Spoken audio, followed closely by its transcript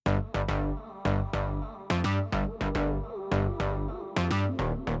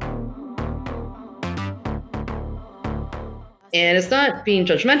And it's not being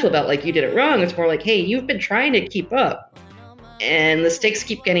judgmental about like you did it wrong. It's more like, hey, you've been trying to keep up and the stakes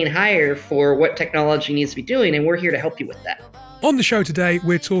keep getting higher for what technology needs to be doing. And we're here to help you with that. On the show today,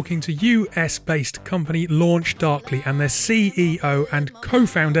 we're talking to US-based company LaunchDarkly and their CEO and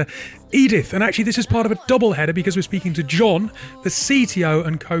co-founder, Edith. And actually, this is part of a double header because we're speaking to John, the CTO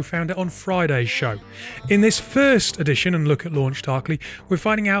and co-founder, on Friday's show. In this first edition and look at LaunchDarkly, we're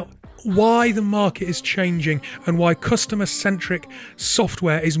finding out why the market is changing and why customer-centric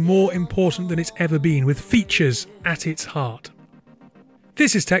software is more important than it's ever been, with features at its heart.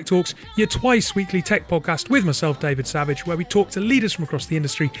 This is Tech Talks, your twice-weekly tech podcast with myself, David Savage, where we talk to leaders from across the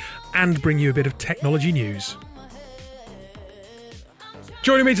industry and bring you a bit of technology news.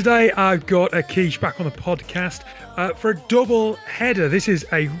 Joining me today, I've got Akish back on the podcast for a double header. This is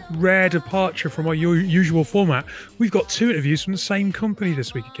a rare departure from our usual format. We've got two interviews from the same company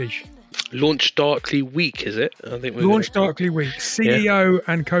this week, Akish. LaunchDarkly Week, is it? I think LaunchDarkly Week. CEO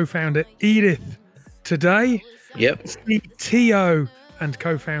and co-founder Edith today. Yep. CTO and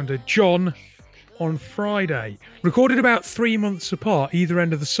co-founder John on Friday. Recorded about 3 months apart, either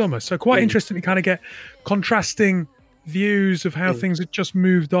end of the summer. So quite interesting to kind of get contrasting views of how things have just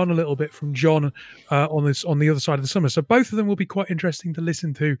moved on a little bit from John on the other side of the summer. So both of them will be quite interesting to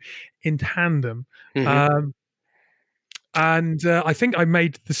listen to in tandem. And I think I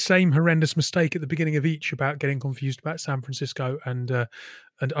made the same horrendous mistake at the beginning of each about getting confused about San Francisco and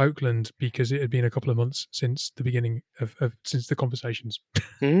Oakland, because it had been a couple of months since the beginning of since the conversations.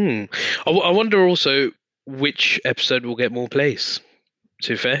 I wonder also which episode will get more plays.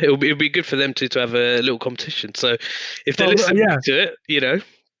 To be fair, it'll be good for them to have a little competition. So if they're listening to it,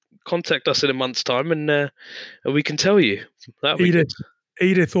 contact us in a month's time and we can tell you.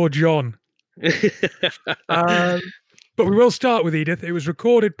 Edith or John. But we will start with Edith. It was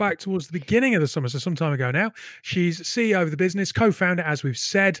recorded back towards the beginning of the summer, so some time ago now. She's CEO of the business, co-founder, as we've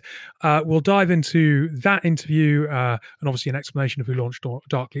said. We'll dive into that interview and obviously an explanation of who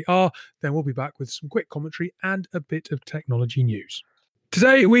LaunchDarkly are. Then we'll be back with some quick commentary and a bit of technology news.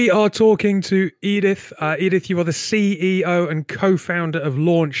 Today, we are talking to Edith. Edith, you are the CEO and co-founder of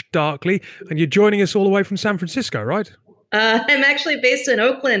LaunchDarkly, and you're joining us all the way from San Francisco, right? I'm actually based in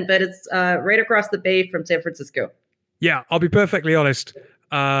Oakland, but it's right across the bay from San Francisco. Yeah, I'll be perfectly honest.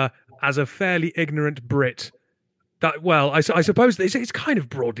 As a fairly ignorant Brit, I suppose it's kind of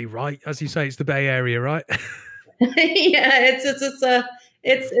broadly right, as you say. It's the Bay Area, right? Yeah,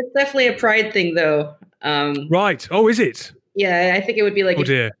 it's definitely a pride thing, though. Right. Oh, is it? Yeah, I think it would be like if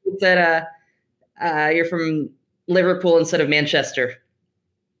you said you're from Liverpool instead of Manchester.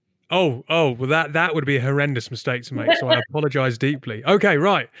 Oh, well, that would be a horrendous mistake to make, so I apologize deeply. Okay,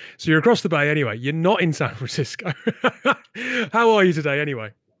 right. So you're across the bay anyway. You're not in San Francisco. How are you today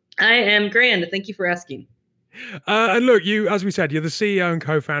anyway? I am grand. Thank you for asking. And look, you, as we said, you're the CEO and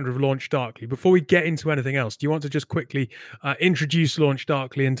co-founder of LaunchDarkly. Before we get into anything else, do you want to just quickly introduce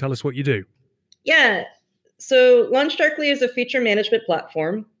LaunchDarkly and tell us what you do? Yeah. So LaunchDarkly is a feature management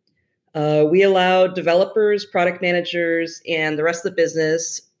platform. We allow developers, product managers, and the rest of the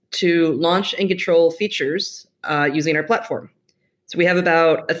business to launch and control features using our platform. So we have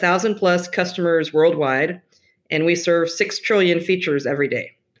about 1,000 plus customers worldwide, and we serve 6 trillion features every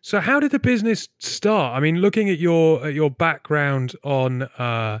day. So how did the business start? I mean, looking at your background on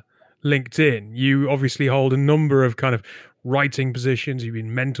LinkedIn, you obviously hold a number of kind of writing positions. You've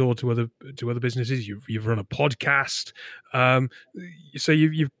been mentored to other businesses. You've run a podcast. So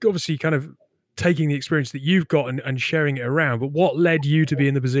you've obviously kind of taking the experience that you've got and sharing it around. But what led you to be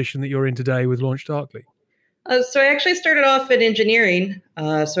in the position that you're in today with LaunchDarkly? So I actually started off in engineering.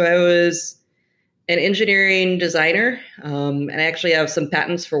 So I was an engineering designer, and I actually have some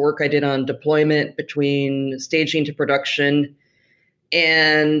patents for work I did on deployment between staging to production.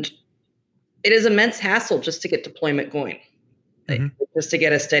 And it is immense hassle just to get deployment going, just to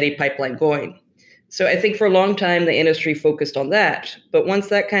get a steady pipeline going. So I think for a long time, the industry focused on that. But once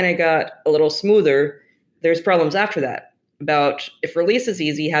that kind of got a little smoother, there's problems after that about if release is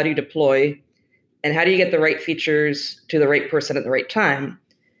easy, how do you deploy? And how do you get the right features to the right person at the right time?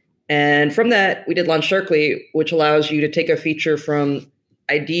 And from that, we did LaunchDarkly, which allows you to take a feature from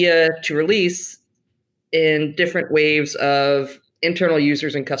idea to release in different waves of internal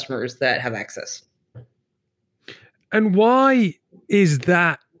users and customers that have access. And why is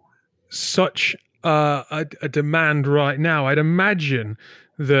that such a demand right now? I'd imagine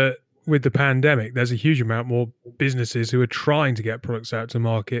that with the pandemic, there's a huge amount more businesses who are trying to get products out to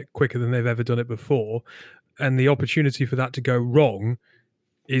market quicker than they've ever done it before. And the opportunity for that to go wrong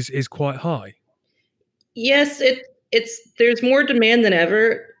is quite high. Yes, there's more demand than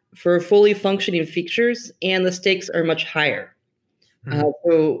ever for fully functioning features, and the stakes are much higher.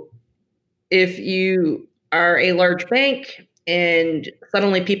 So if you are a large bank and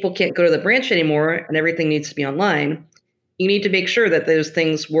suddenly people can't go to the branch anymore and everything needs to be online, you need to make sure that those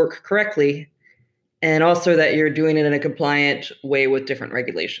things work correctly and also that you're doing it in a compliant way with different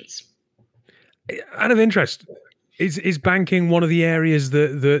regulations. Out of interest, is banking one of the areas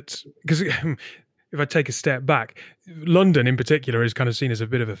that because if I take a step back, London in particular is kind of seen as a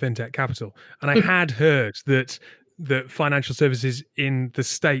bit of a fintech capital, and I had heard that financial services in the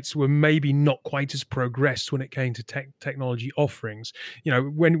States were maybe not quite as progressed when it came to technology offerings. You know,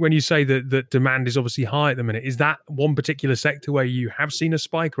 when you say that demand is obviously high at the minute, is that one particular sector where you have seen a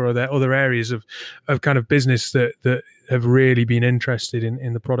spike, or are there other areas of kind of business that have really been interested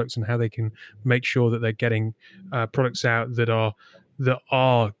in the products and how they can make sure that they're getting products out that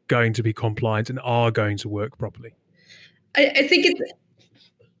are going to be compliant and are going to work properly? I think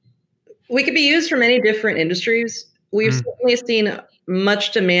we could be used for many different industries. We've certainly seen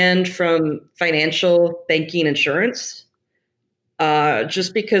much demand from financial, banking, insurance,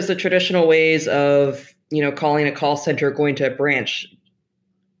 just because the traditional ways of, calling a call center, going to a branch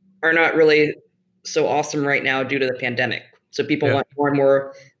are not really so awesome right now due to the pandemic. So people want more and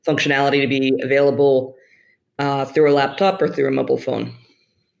more functionality to be available through a laptop or through a mobile phone.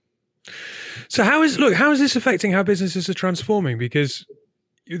 So how is this affecting how businesses are transforming? Because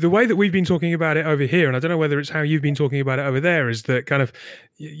the way that we've been talking about it over here, and I don't know whether it's how you've been talking about it over there, is that kind of,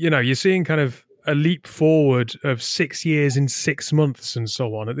 you're seeing kind of a leap forward of 6 years in 6 months and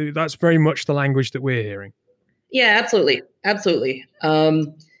so on. That's very much the language that we're hearing. Yeah, absolutely. Absolutely.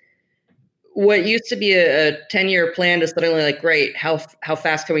 What used to be a 10-year plan is suddenly like, great, how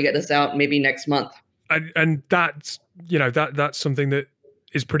fast can we get this out? Maybe next month. And that's, that's something that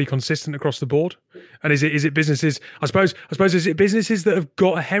is pretty consistent across the board. And is it businesses, I suppose is it businesses that have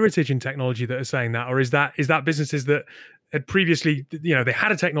got a heritage in technology that are saying that, or is that businesses that had previously, they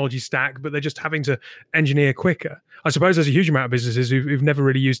had a technology stack, but they're just having to engineer quicker? I suppose there's a huge amount of businesses who've never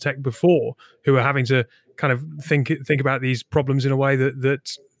really used tech before, who are having to kind of think about these problems in a way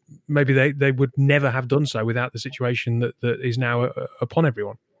that maybe they would never have done so without the situation that is now upon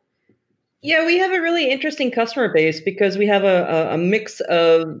everyone. Yeah, we have a really interesting customer base because we have a mix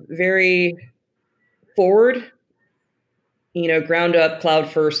of very forward, ground up cloud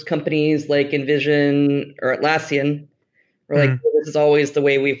first companies like Envision or Atlassian. We're like, this is always the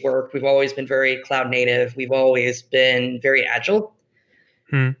way we've worked. We've always been very cloud native. We've always been very agile.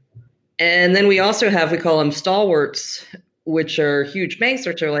 And then we also have, we call them stalwarts, which are huge banks,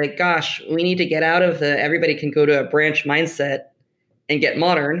 which are like, gosh, we need to get out of everybody can go to a branch mindset and get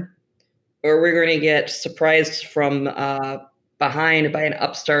modern, or we're going to get surprised from behind by an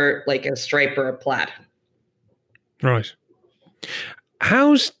upstart like a Stripe or a Plaid. Right.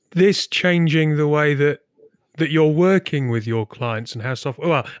 How's this changing the way that you're working with your clients and how software?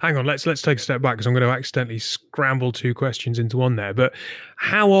 Well, hang on, let's take a step back because I'm going to accidentally scramble two questions into one there. But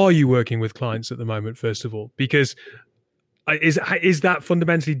how are you working with clients at the moment, first of all? Because is that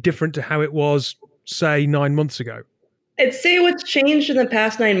fundamentally different to how it was, say, 9 months ago? I'd say what's changed in the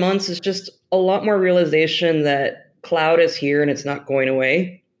past 9 months is just a lot more realization that cloud is here and it's not going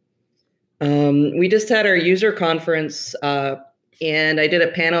away. We just had our user conference and I did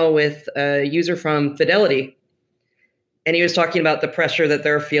a panel with a user from Fidelity. And he was talking about the pressure that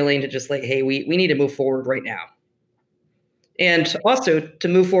they're feeling to just like, hey, we need to move forward right now. And also to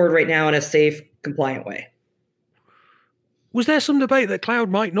move forward right now in a safe, compliant way. Was there some debate that cloud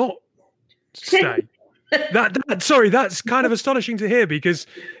might not stay? Sorry, that's kind of astonishing to hear because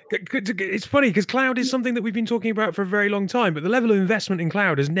it's funny because cloud is something that we've been talking about for a very long time, but the level of investment in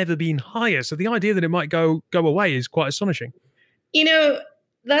cloud has never been higher. So the idea that it might go away is quite astonishing.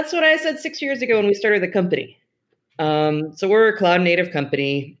 That's what I said 6 years ago when we started the company. So we're a cloud native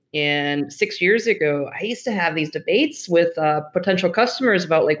company. And 6 years ago, I used to have these debates with potential customers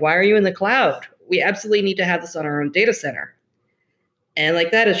about like, why are you in the cloud? We absolutely need to have this on our own data center. And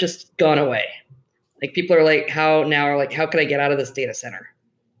like that has just gone away. Like people are like, how can I get out of this data center?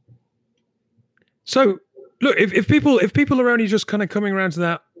 So look, if people are only just kind of coming around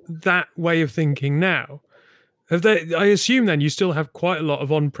to that way of thinking now, I assume then you still have quite a lot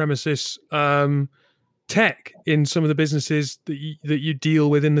of on-premises tech in some of the businesses that you deal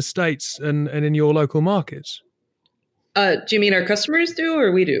with in the States and in your local markets. Do you mean our customers do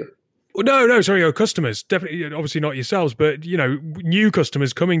or we do? No, sorry, your customers. Definitely, obviously not yourselves, but new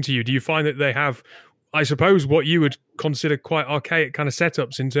customers coming to you. Do you find that they have, I suppose, what you would consider quite archaic kind of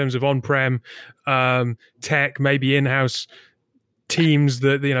setups in terms of on-prem tech, maybe in-house teams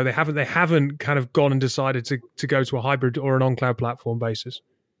that they haven't kind of gone and decided to go to a hybrid or an on-cloud platform basis?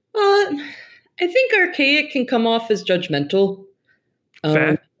 I think archaic can come off as judgmental.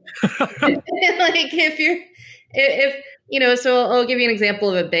 Fair. Like if so I'll give you an example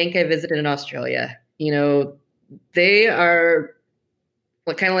of a bank I visited in Australia. They are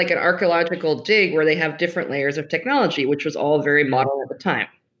kind of like an archaeological dig where they have different layers of technology, which was all very modern at the time.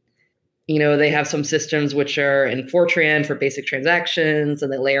 They have some systems which are in Fortran for basic transactions,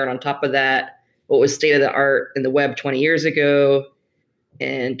 and they layer on top of that what was state of the art in the web 20 years ago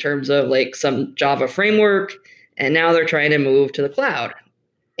in terms of like some Java framework. And now they're trying to move to the cloud.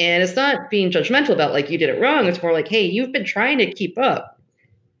 And it's not being judgmental about like you did it wrong. It's more like, hey, you've been trying to keep up,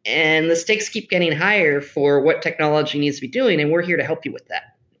 and the stakes keep getting higher for what technology needs to be doing, and we're here to help you with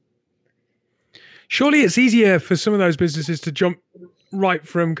that. Surely it's easier for some of those businesses to jump right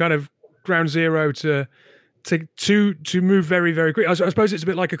from kind of ground zero to move very, very quick. I suppose it's a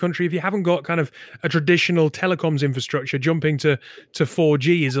bit like a country. If you haven't got kind of a traditional telecoms infrastructure, jumping to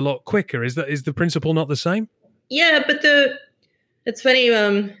 4G is a lot quicker. Is the principle not the same? Yeah, but it's funny.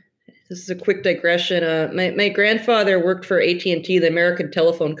 This is a quick digression. My grandfather worked for AT&T, the American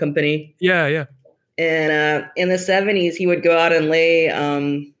telephone company. Yeah. And in the 70s, he would go out and lay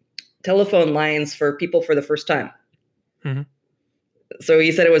telephone lines for people for the first time. Mm-hmm. So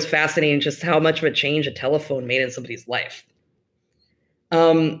he said it was fascinating just how much of a change a telephone made in somebody's life.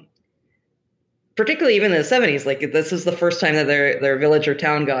 Particularly even in the 70s, like this is the first time that their village or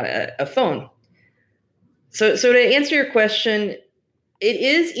town got a phone. So to answer your question, it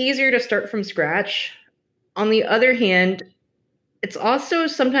is easier to start from scratch. On the other hand, it's also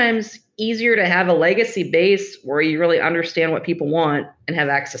sometimes easier to have a legacy base where you really understand what people want and have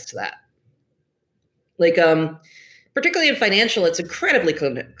access to that. Like, particularly in financial, it's incredibly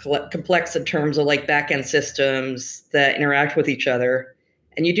complex in terms of like back-end systems that interact with each other.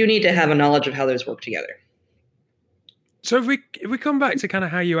 And you do need to have a knowledge of how those work together. So if we come back to kind of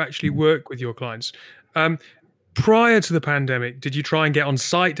how you actually work with your clients, prior to the pandemic, did you try and get on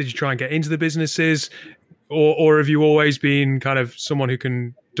site? Did you try and get into the businesses? Or have you always been kind of someone who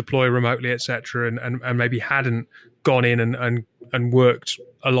can deploy remotely, et cetera, and maybe hadn't gone in and worked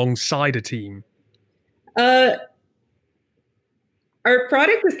alongside a team? Our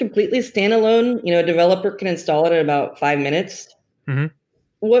product is completely standalone. A developer can install it in about 5 minutes. Mm-hmm.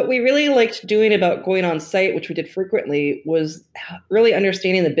 What we really liked doing about going on site, which we did frequently, was really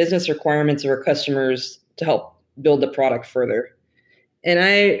understanding the business requirements of our customers to help build the product further. And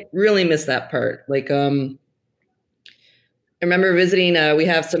I really miss that part. Like, I remember visiting, we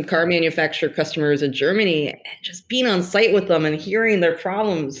have some car manufacturer customers in Germany, and just being on site with them and hearing their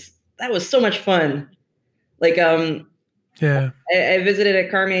problems. That was so much fun. Like, yeah, I visited a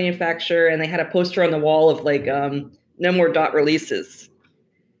car manufacturer, and they had a poster on the wall of like, no more dot releases.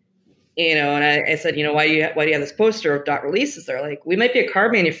 And I said, why do you have this poster of dot releases? They're like, we might be a car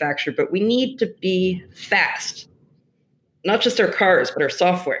manufacturer, but we need to be fast. Not just our cars, but our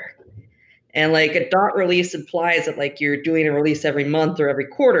software. And like a dot release implies that like you're doing a release every month or every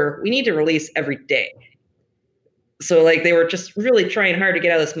quarter. We need to release every day. So like they were just really trying hard to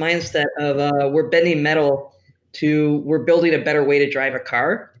get out of this mindset of we're bending metal to we're building a better way to drive a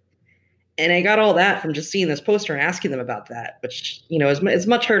car. And I got all that from just seeing this poster and asking them about that, which, is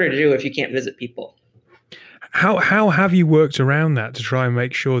much harder to do if you can't visit people. How have you worked around that to try and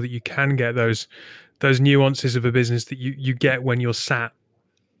make sure that you can get those nuances of a business that you get when you're sat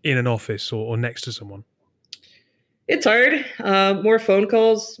in an office or next to someone? It's hard. More phone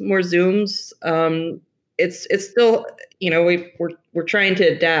calls, more Zooms. It's still, we're trying to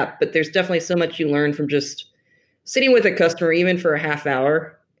adapt, but there's definitely so much you learn from just sitting with a customer, even for a half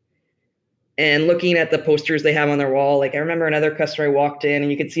hour, and looking at the posters they have on their wall. Like I remember another customer, I walked in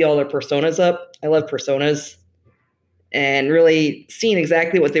and you could see all their personas up. I love personas. And really seeing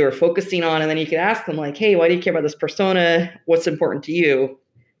exactly what they were focusing on. And then you could ask them like, hey, why do you care about this persona? What's important to you?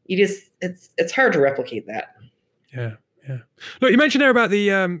 It's hard to replicate that. Yeah. Look, you mentioned there about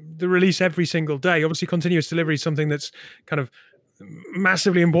the release every single day. Obviously, continuous delivery is something that's kind of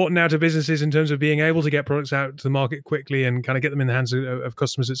massively important now to businesses in terms of being able to get products out to the market quickly and kind of get them in the hands of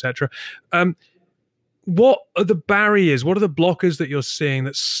customers, et cetera. What are the barriers? What are the blockers that you're seeing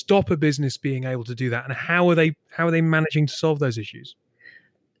that stop a business being able to do that? And how are they managing to solve those issues?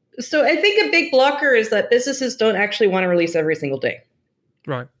 So I think a big blocker is that businesses don't actually want to release every single day.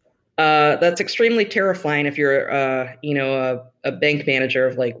 Right. That's extremely terrifying if you're, a bank manager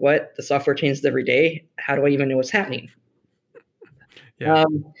of like, what? The software changes every day. How do I even know what's happening? Yeah.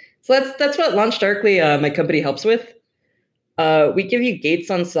 So that's what LaunchDarkly, my company, helps with. We give you gates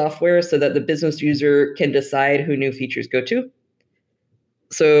on software so that the business user can decide who new features go to.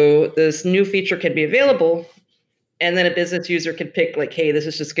 So this new feature can be available, and then a business user can pick like, hey, this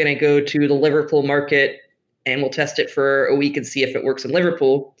is just going to go to the Liverpool market and we'll test it for a week and see if it works in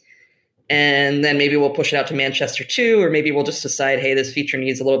Liverpool. And then maybe we'll push it out to Manchester too, or maybe we'll just decide, hey, this feature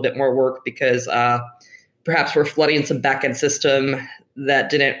needs a little bit more work because perhaps we're flooding some backend system that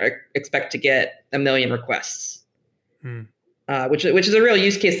didn't expect to get 1 million requests, which is a real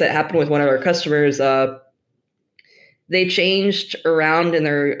use case that happened with one of our customers. They changed around in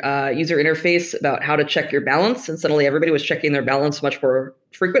their user interface about how to check your balance, and suddenly everybody was checking their balance much more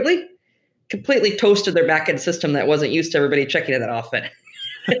frequently. Completely toasted their backend system that wasn't used to everybody checking it that often.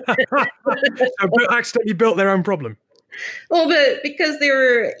 So accidentally built their own problem. Well, but because they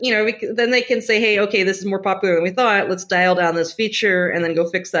were, then they can say, hey, okay, this is more popular than we thought. Let's dial down this feature and then go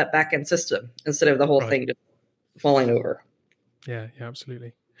fix that backend system instead of the whole thing just falling over. Yeah,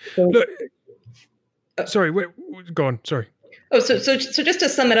 absolutely. So, look, sorry, go on. Sorry. Oh, so just to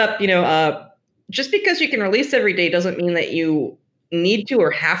sum it up, just because you can release every day doesn't mean that you need to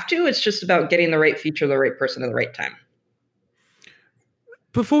or have to. It's just about getting the right feature, the right person at the right time.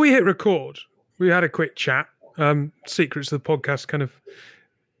 Before we hit record, we had a quick chat. Secrets of the podcast, kind of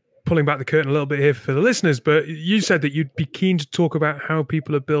pulling back the curtain a little bit here for the listeners, but you said that you'd be keen to talk about how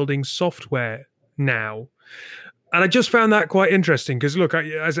people are building software now. And I just found that quite interesting because, look,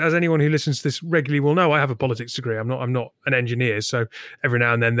 as anyone who listens to this regularly will know, I have a politics degree. I'm not an engineer, so every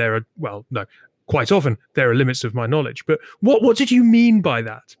now and then quite often there are limits of my knowledge. But what did you mean by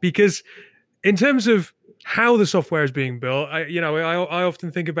that? Because in terms of how the software is being built, I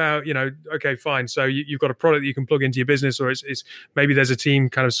often think about, okay, fine. So you've got a product that you can plug into your business, or it's maybe there's a team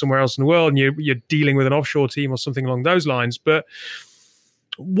kind of somewhere else in the world, and you're dealing with an offshore team or something along those lines. But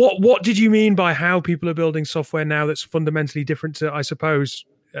what did you mean by how people are building software now that's fundamentally different to, I suppose,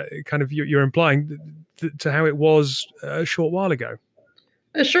 kind of you're implying to how it was a short while ago?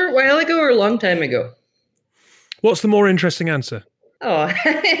 A short while ago or a long time ago? What's the more interesting answer? Oh,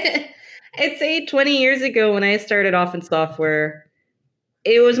 I'd say 20 years ago when I started off in software,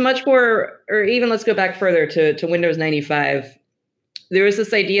 it was much more, or even let's go back further to Windows 95. There was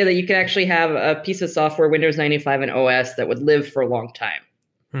this idea that you could actually have a piece of software, Windows 95 and OS, that would live for a long time.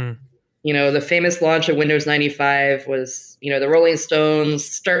 The famous launch of Windows 95 was, the Rolling Stones,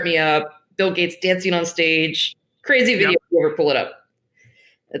 Start Me Up, Bill Gates dancing on stage, crazy video, if you ever pull it up.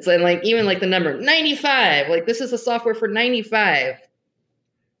 It's like even like the number 95, like this is a software for 95.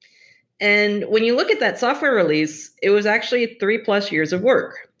 And when you look at that software release, it was actually 3+ years of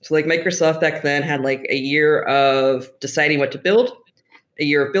work. So like Microsoft back then had like a year of deciding what to build, a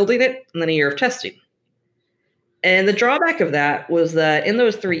year of building it, and then a year of testing. And the drawback of that was that in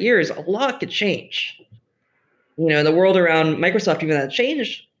those 3 years, a lot could change. The world around Microsoft,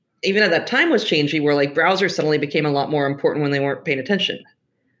 even at that time was changing, where like browsers suddenly became a lot more important when they weren't paying attention.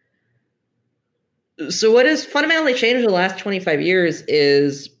 So what has fundamentally changed in the last 25 years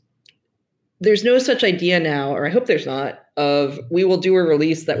is there's no such idea now, or I hope there's not, of we will do a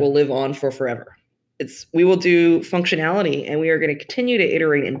release that will live on for forever. We will do functionality, and we are going to continue to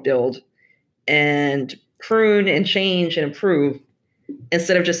iterate and build and prune and change and improve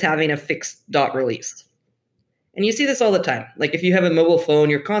instead of just having a fixed dot release. And you see this all the time. Like if you have a mobile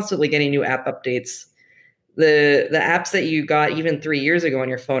phone, you're constantly getting new app updates. The apps that you got even 3 years ago on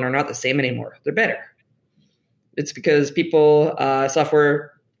your phone are not the same anymore. They're better. It's because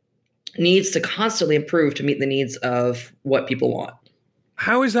software needs to constantly improve to meet the needs of what people want.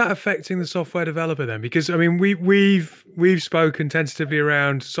 How is that affecting the software developer then? Because I mean, we've spoken tentatively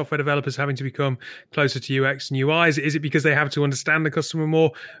around software developers having to become closer to UX and UI. Is it because they have to understand the customer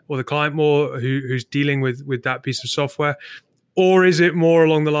more or the client more who's dealing with that piece of software? Or is it more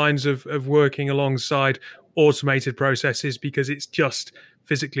along the lines of working alongside automated processes because it's just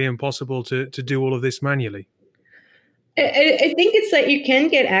physically impossible to do all of this manually? I think it's that you can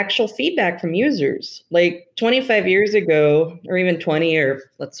get actual feedback from users. Like 25 years ago, or even 20, or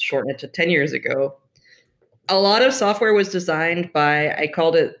let's shorten it to 10 years ago, a lot of software was designed by, I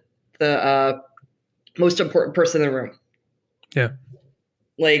called it the most important person in the room. Yeah.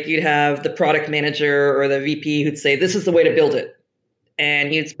 Like you'd have the product manager or the VP who'd say, this is the way to build it.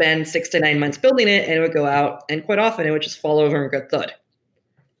 And you'd spend 6 to 9 months building it, and it would go out, and quite often it would just fall over and go thud.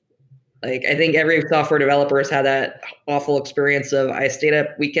 Like, I think every software developer has had that awful experience of I stayed up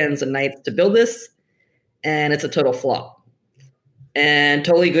weekends and nights to build this, and it's a total flop. And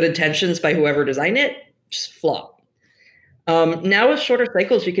totally good intentions by whoever designed it, just flop. Now with shorter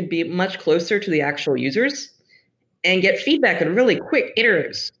cycles, you could be much closer to the actual users and get feedback in really quick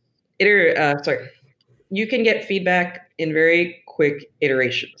you can get feedback in very quick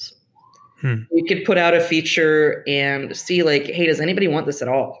iterations. You could put out a feature and see like, hey, does anybody want this at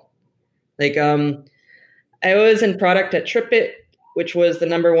all? Like, I was in product at TripIt, which was the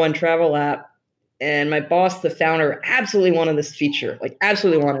 #1 travel app. And my boss, the founder, absolutely wanted this feature, like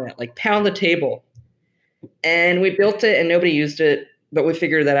absolutely wanted it, like pound the table. And we built it and nobody used it, but we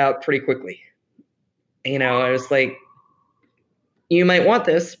figured that out pretty quickly. You know, I was like, you might want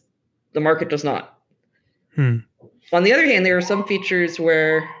this, the market does not. On the other hand, there were some features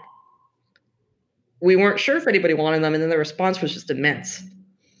where we weren't sure if anybody wanted them, and then the response was just immense.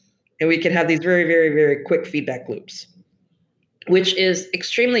 And we could have these very, very, very quick feedback loops, which is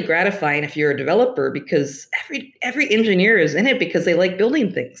extremely gratifying if you're a developer, because every engineer is in it because they like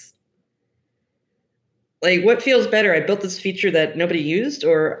building things. Like, what feels better? I built this feature that nobody used,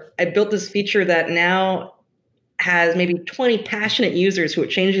 or I built this feature that now has maybe 20 passionate users who it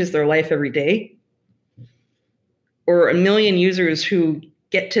changes their life every day, or 1 million users who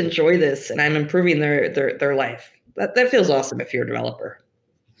get to enjoy this and I'm improving their life. That feels awesome if you're a developer.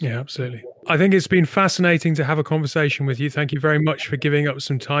 Yeah, absolutely. I think it's been fascinating to have a conversation with you. Thank you very much for giving up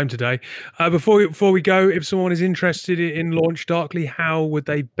some time today. Before we go, if someone is interested in LaunchDarkly, how would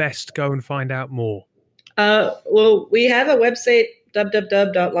they best go and find out more? Well, we have a website,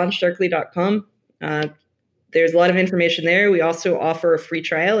 www.launchdarkly.com. There's a lot of information there. We also offer a free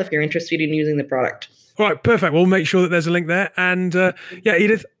trial if you're interested in using the product. All right, perfect. We'll make sure that there's a link there. And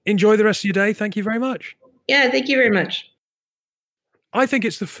Edith, enjoy the rest of your day. Thank you very much. Yeah, thank you very much. I think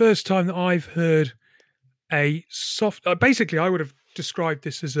it's the first time that I've heard a basically, I would have described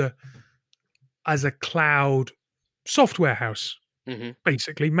this as a cloud software house,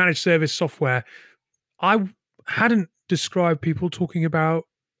 basically managed service software. I hadn't described people talking about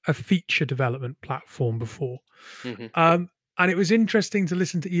a feature development platform before. And it was interesting to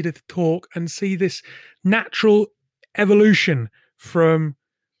listen to Edith talk and see this natural evolution from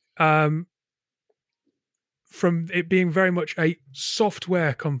it being very much a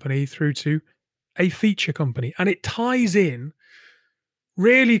software company through to a feature company. And it ties in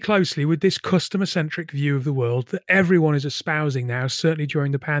really closely with this customer-centric view of the world that everyone is espousing now, certainly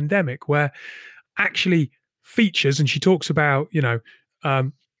during the pandemic, where actually features, and she talks about, you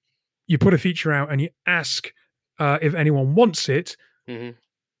put a feature out and you ask if anyone wants it.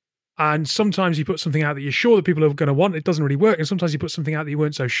 And sometimes you put something out that you're sure that people are going to want, it doesn't really work. And sometimes you put something out that you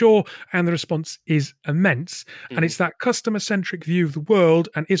weren't so sure, and the response is immense. And it's that customer-centric view of the world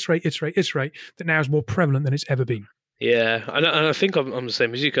and iterate that now is more prevalent than it's ever been. Yeah, and I think I'm the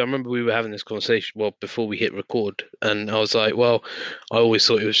same as you. I remember we were having this conversation, before we hit record, and I was like, well, I always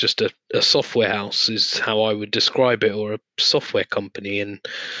thought it was just a software house is how I would describe it, or a software company, and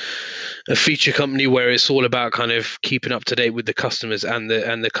a feature company where it's all about kind of keeping up to date with the customers and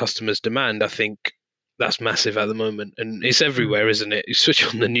the customers' demand. I think that's massive at the moment, and it's everywhere, isn't it? You switch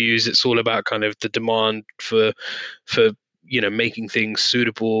on the news, it's all about kind of the demand for making things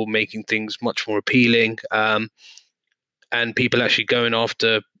suitable, making things much more appealing, and people actually going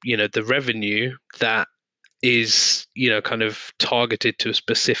after the revenue that is kind of targeted to a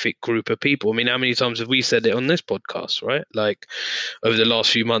specific group of people. I mean, how many times have we said it on this podcast, right? Like over the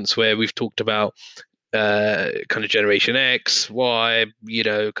last few months, where we've talked about kind of Generation X, Y,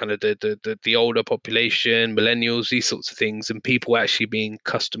 kind of the older population, millennials, these sorts of things, and people actually being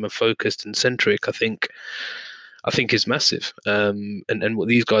customer focused and centric. I think is massive, and what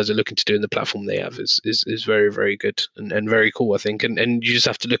these guys are looking to do in the platform they have is very, very good and very cool, I think. And you just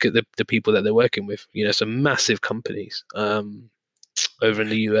have to look at the people that they're working with. Some massive companies over in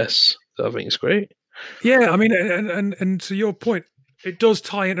the US. So I think it's great. Yeah, I mean, and to your point, it does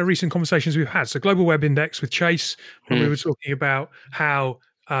tie into recent conversations we've had. So Global Web Index with Chase, when we were talking about how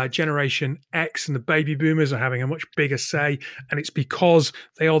Generation X and the baby boomers are having a much bigger say, and it's because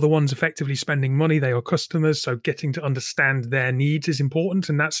they are the ones effectively spending money. They are customers, so getting to understand their needs is important,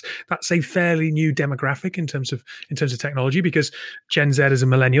 and that's a fairly new demographic in terms of technology, because Gen Zers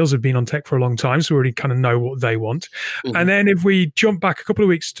and millennials have been on tech for a long time, so we already kind of know what they want. And then if we jump back a couple of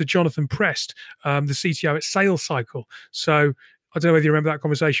weeks to Jonathan Prest, the CTO at Sales Cycle. So I don't know whether you remember that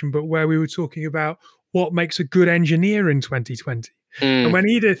conversation, but where we were talking about what makes a good engineer in 2020. And when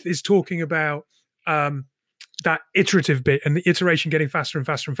Edith is talking about that iterative bit and the iteration getting faster and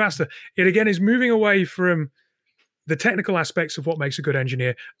faster and faster, it again is moving away from the technical aspects of what makes a good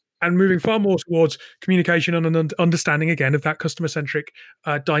engineer and moving far more towards communication and an understanding again of that customer-centric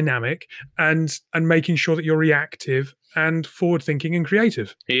dynamic and making sure that you're reactive and forward-thinking and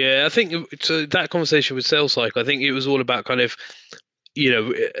creative. Yeah, I think so that conversation with Sales Cycle, I think it was all about kind of,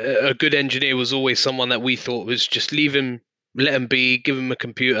 a good engineer was always someone that we thought was just let them be, give them a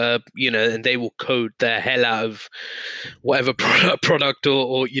computer, and they will code their hell out of whatever product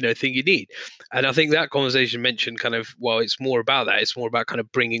or thing you need. And I think that conversation mentioned kind of, well, it's more about that. It's more about kind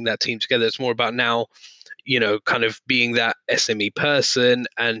of bringing that team together. It's more about now, kind of being that SME person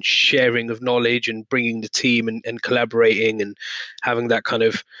and sharing of knowledge and bringing the team and collaborating and having that kind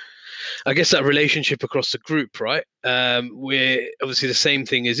of, I guess, that relationship across the group, right? We're obviously the same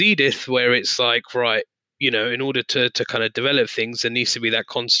thing as Edith, where it's like, right, in order to kind of develop things, there needs to be that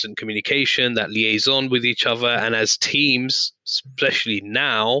constant communication, that liaison with each other. And as teams, especially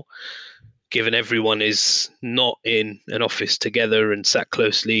now, given everyone is not in an office together and sat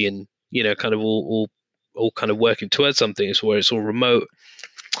closely and, kind of all kind of working towards something, it's where it's all remote,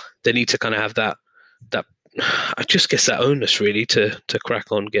 they need to kind of have that I just guess that onus really to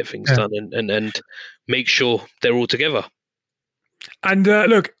crack on, get things done and make sure they're all together. And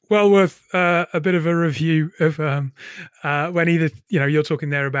look, well worth a bit of a review of when Edith, you're talking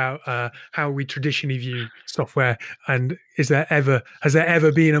there about how we traditionally view software, and has there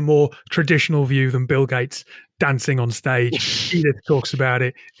ever been a more traditional view than Bill Gates dancing on stage? Edith talks about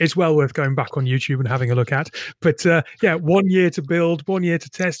it. It's well worth going back on YouTube and having a look at. But 1 year to build, 1 year to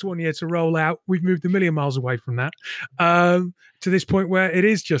test, 1 year to roll out. We've moved a million miles away from that to this point where it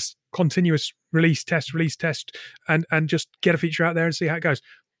is just continuous release test, and just get a feature out there and see how it goes.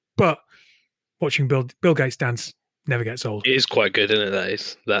 But watching Bill Gates dance never gets old. It is quite good, isn't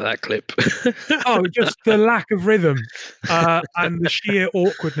it? That clip. Oh, just the lack of rhythm and the sheer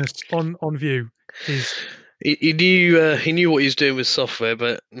awkwardness on view is. He knew what he was doing with software,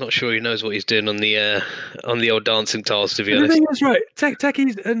 but not sure he knows what he's doing on the old dancing tiles, to be honest. The thing is, right,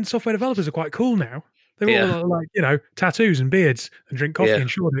 techies and software developers are quite cool now. They're all like, tattoos and beards and drink coffee in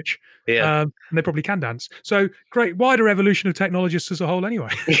Shoreditch. Yeah. And they probably can dance. So great, wider evolution of technologists as a whole anyway.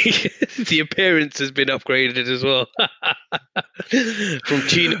 The appearance has been upgraded as well. From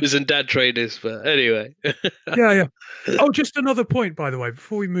chinos and dad traders, but anyway. Yeah. Oh, just another point, by the way,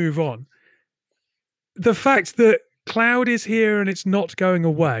 before we move on. The fact that cloud is here and it's not going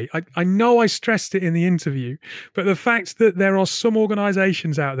away. I know I stressed it in the interview, but the fact that there are some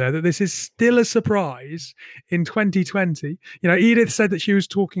organizations out there that this is still a surprise in 2020. Edith said that she was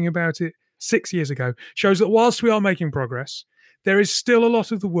talking about it 6 years ago, shows that whilst we are making progress, there is still a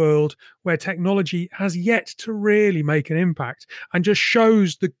lot of the world where technology has yet to really make an impact, and just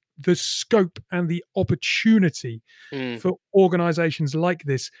shows the scope and the opportunity for organizations like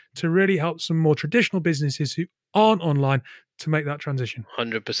this to really help some more traditional businesses who aren't online to make that transition.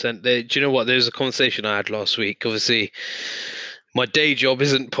 100%. Do you know what? There's a conversation I had last week. Obviously, my day job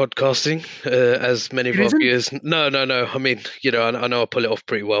isn't podcasting, as many of our viewers. No. I mean, I know I pull it off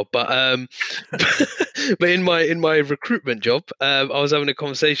pretty well, but but in my recruitment job, I was having a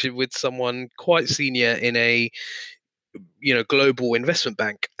conversation with someone quite senior in a global investment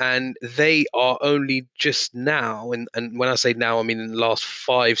bank, and they are only just now, and when I say now, I mean in the last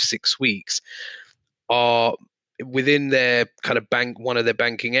 5-6 weeks, are within their kind of one of their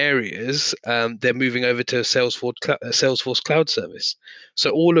banking areas, they're moving over to a Salesforce cloud service.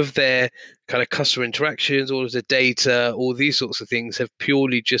 So all of their kind of customer interactions, all of the data, all these sorts of things have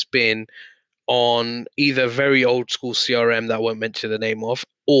purely just been on either very old school CRM that I won't mention the name of,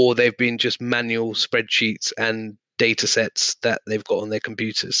 or they've been just manual spreadsheets and data sets that they've got on their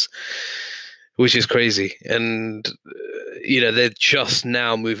computers, which is crazy. And they're just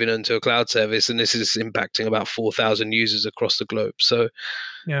now moving into a cloud service, and this is impacting about 4,000 users across the globe. So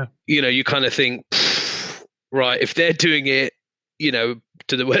you kind of think, right, if they're doing it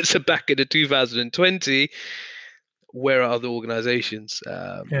to the words of back into 2020, where are other organizations?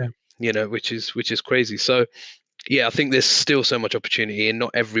 Which is crazy. So I think there's still so much opportunity, and not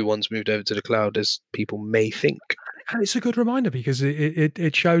everyone's moved over to the cloud as people may think. And it's a good reminder, because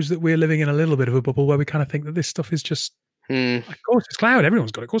it shows that we're living in a little bit of a bubble where we kind of think that this stuff is just, of course it's cloud.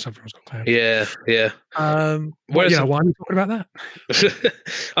 Everyone's got it. Of course everyone's got cloud. Yeah. Why are we talking about that?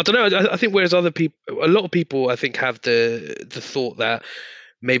 I don't know. I think whereas a lot of people, I think, have the thought that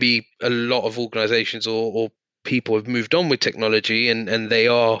maybe a lot of organizations or people have moved on with technology and they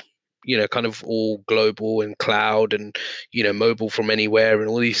are kind of all global and cloud and, mobile from anywhere and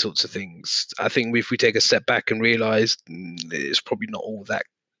all these sorts of things. I think if we take a step back and realize it's probably not all that,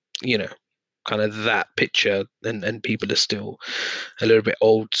 kind of that picture, and people are still a little bit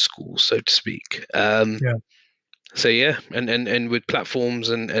old school, so to speak. So and with platforms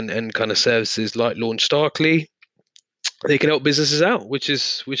and kind of services like LaunchDarkly, they can help businesses out, which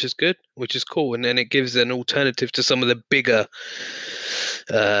is good, which is cool, and then it gives an alternative to some of the bigger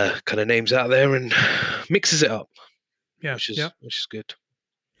kind of names out there and mixes it up. Which is good.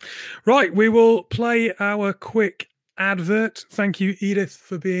 Right, we will play our quick advert. Thank you, Edith,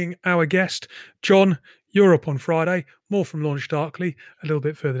 for being our guest. John, you're up on Friday. More from LaunchDarkly a little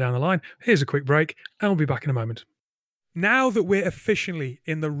bit further down the line. Here's a quick break, and we'll be back in a moment. Now that we're officially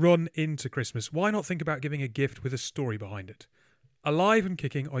in the run into Christmas, why not think about giving a gift with a story behind it? Alive and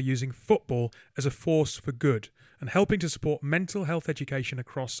Kicking are using football as a force for good and helping to support mental health education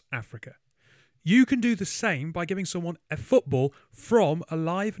across Africa. You can do the same by giving someone a football from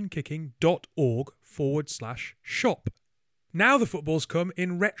aliveandkicking.org/shop. Now the footballs come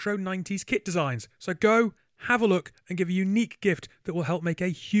in retro 90s kit designs, so go, have a look and give a unique gift that will help make a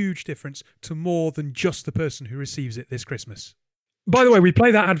huge difference to more than just the person who receives it this Christmas. By the way, we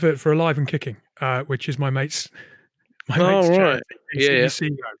play that advert for Alive and Kicking, which is my mate's right. Yeah.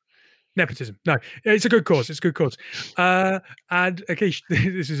 CEO. Nepotism. No, it's a good cause. It's a good cause. And Akish,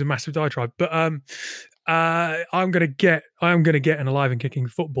 this is a massive diatribe, but I'm going to get an Alive and Kicking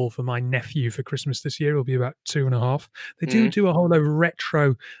football for my nephew for Christmas this year. It'll be about 2.5. They do a whole load of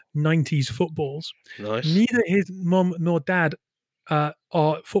retro 90s footballs. Nice. Neither his mum nor dad are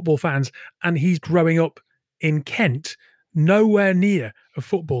football fans, and he's growing up in Kent, nowhere near a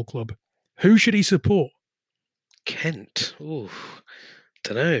football club. Who should he support? Kent. Ooh.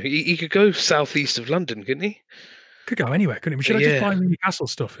 Don't know. He could go southeast of London, couldn't he? Could go anywhere, couldn't he? We should have just buy him Newcastle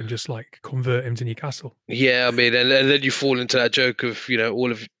stuff and just like convert him to Newcastle. Yeah, I mean, and then you fall into that joke of,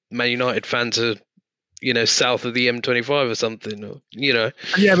 all of Man United fans are, south of the M25 or something, or, Yeah,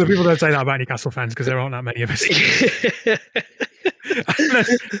 but people don't say that about Newcastle fans because there aren't that many of us.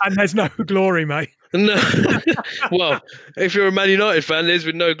 and there's no glory, mate. No. Well, if you're a Man United fan, there's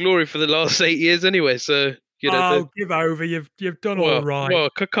been no glory for the last 8 years anyway, so... give over. You've done all right. Well,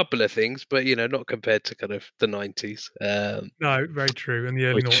 a couple of things, but not compared to kind of the 90s. No, very true, and the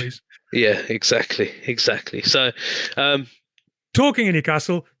early 90s. Yeah, exactly. So, talking in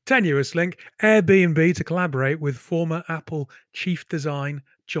Newcastle, tenuous link: Airbnb to collaborate with former Apple chief design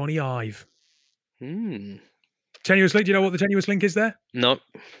Johnny Ive. Tenuous link. Do you know what the tenuous link is there? No.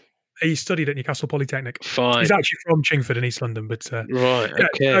 He studied at Newcastle Polytechnic. Fine. He's actually from Chingford in East London, but right.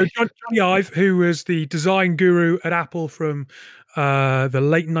 Okay. So Johnny Ive, who was the design guru at Apple from the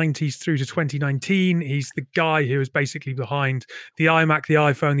late 90s through to 2019, he's the guy who is basically behind the iMac, the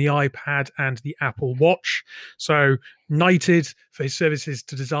iPhone, the iPad, and the Apple Watch. So knighted for his services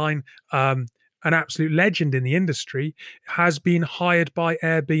to design. An absolute legend in the industry, has been hired by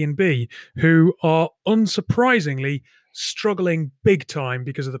Airbnb, who are unsurprisingly struggling big time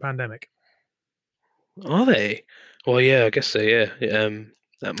because of the pandemic. Are they? Well, yeah, I guess so. Yeah,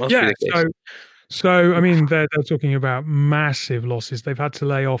 that must be the case. So I mean, they're talking about massive losses. They've had to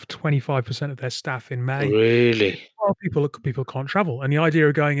lay off 25% of their staff in May. Really? Well, people can't travel, and the idea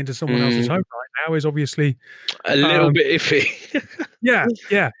of going into someone else's home right now is obviously a little bit iffy. Yeah.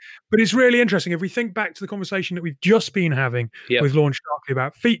 But it's really interesting. If we think back to the conversation that we've just been having with Launch Darkly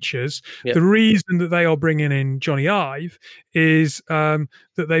about features, the reason that they are bringing in Johnny Ive is that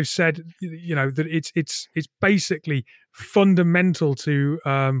they've said, that it's basically fundamental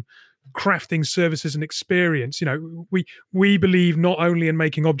to crafting services and experience. We believe not only in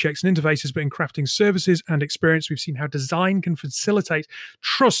making objects and interfaces, but in crafting services and experience. We've seen how design can facilitate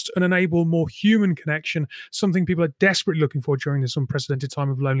trust and enable more human connection, something people are desperately looking for during this unprecedented time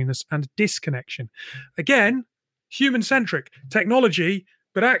of loneliness and disconnection. Again, human-centric technology,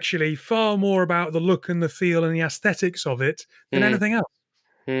 but actually far more about the look and the feel and the aesthetics of it than anything else.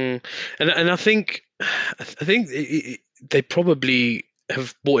 And I think they probably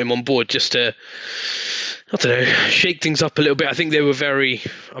have brought him on board just to, I don't know, shake things up a little bit. I think they were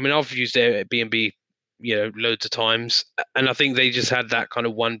I've used Airbnb, loads of times, and I think they just had that kind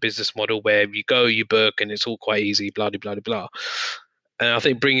of one business model where you go, you book, and it's all quite easy, blah, blah, blah, blah. And I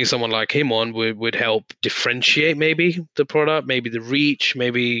think bringing someone like him on would help differentiate maybe the product, maybe the reach,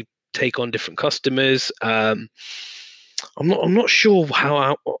 maybe take on different customers. I'm not sure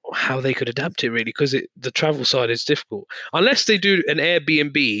how they could adapt it really, because the travel side is difficult. Unless they do an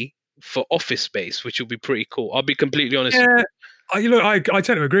Airbnb for office space, which would be pretty cool. I'll be completely honest. Yeah, I tend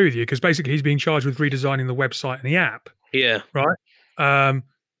to agree with you, because basically he's being charged with redesigning the website and the app. Yeah. Right.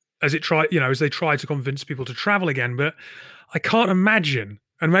 As they try to convince people to travel again, but I can't imagine.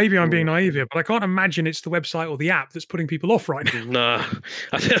 And maybe I'm being naive here, but I can't imagine it's the website or the app that's putting people off right now. No,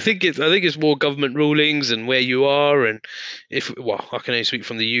 I think it's more government rulings and where you are, and I can only speak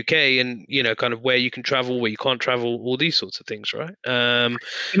from the UK, and kind of where you can travel, where you can't travel, all these sorts of things, right?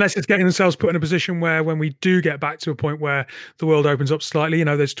 Unless it's getting themselves put in a position where, when we do get back to a point where the world opens up slightly,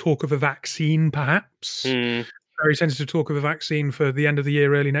 there's talk of a vaccine, perhaps. Very sensitive talk of a vaccine for the end of the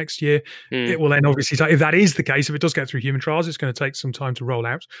year, early next year. It will then obviously take, if that is the case, if it does get through human trials, it's going to take some time to roll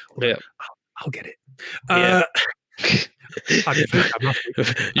out. I'll get it. Yeah.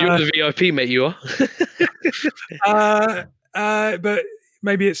 You're the VIP, mate. You are. But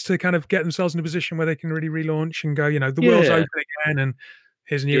maybe it's to kind of get themselves in a position where they can really relaunch and go, the world's open again, and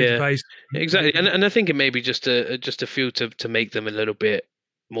here's a new interface. Exactly, and I think it may be just a feel to make them a little bit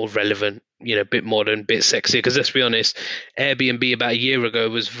more relevant, a bit modern, a bit sexy. Because let's be honest, Airbnb about a year ago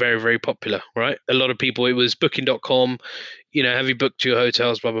was very, very popular, right? A lot of people, it was Booking.com, have you booked your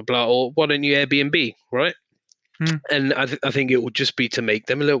hotels, blah, blah, blah, or why don't you Airbnb, right? And I think it will just be to make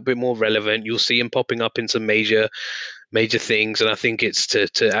them a little bit more relevant. You'll see them popping up in some major things, and I think it's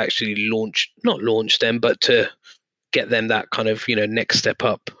to actually not launch them, but to get them that kind of next step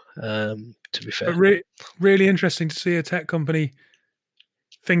up. To be fair, but really interesting to see a tech company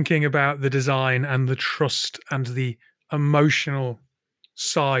thinking about the design and the trust and the emotional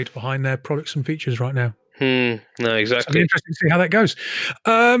side behind their products and features right now. No, exactly. So it'll be interesting to see how that goes.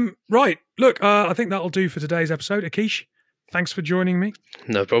 Right. Look, I think that'll do for today's episode. Akish, thanks for joining me.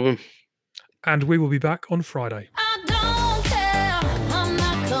 No problem. And we will be back on Friday.